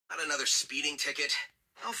What, another speeding ticket?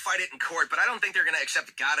 I'll fight it in court, but I don't think they're gonna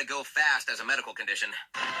accept gotta go fast as a medical condition.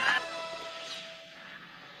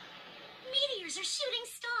 Meteors are shooting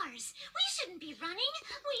stars. We shouldn't be running.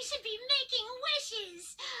 We should be making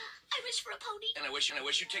wishes. I wish for a pony. And I wish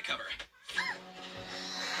you'd take cover. How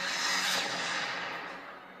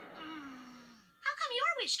come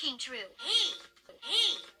your wish came true? Hey,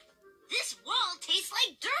 this wall tastes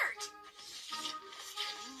like dirt.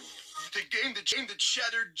 The game that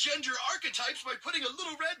shattered gender archetypes by putting a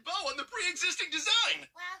little red bow on the pre-existing design.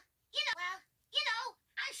 Well,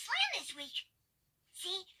 I'm slammed this week.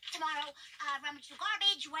 See, tomorrow, rummage through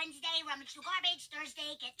garbage. Wednesday, rummage through garbage.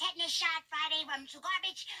 Thursday, get tetanus shot. Friday, rummage through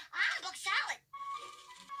garbage. I'm booked solid.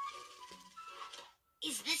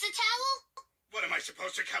 Is this a towel? What am I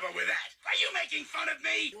supposed to cover with that? Are you making fun of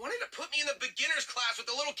me? You wanted to put me in the beginner's class with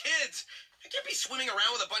the little kids. I can't be swimming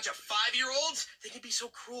around with a bunch of 5-year-olds. They can be so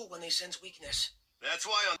cruel when they sense weakness. That's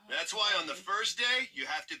why on the first day, you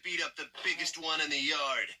have to beat up the biggest one in the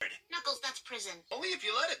yard. Knuckles, that's prison. Only if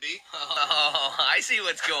you let it be. Oh, I see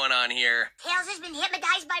what's going on here. Tails has been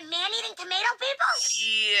hypnotized by man-eating tomato people?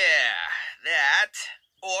 Yeah, that.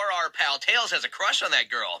 Or our pal Tails has a crush on that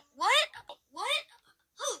girl. What?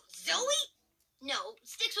 Who, Zoe? No,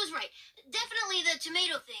 Styx was right. Definitely the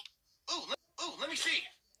tomato thing. Let me see.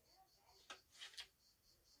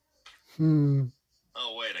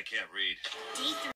 Oh, wait, I can't read. D3.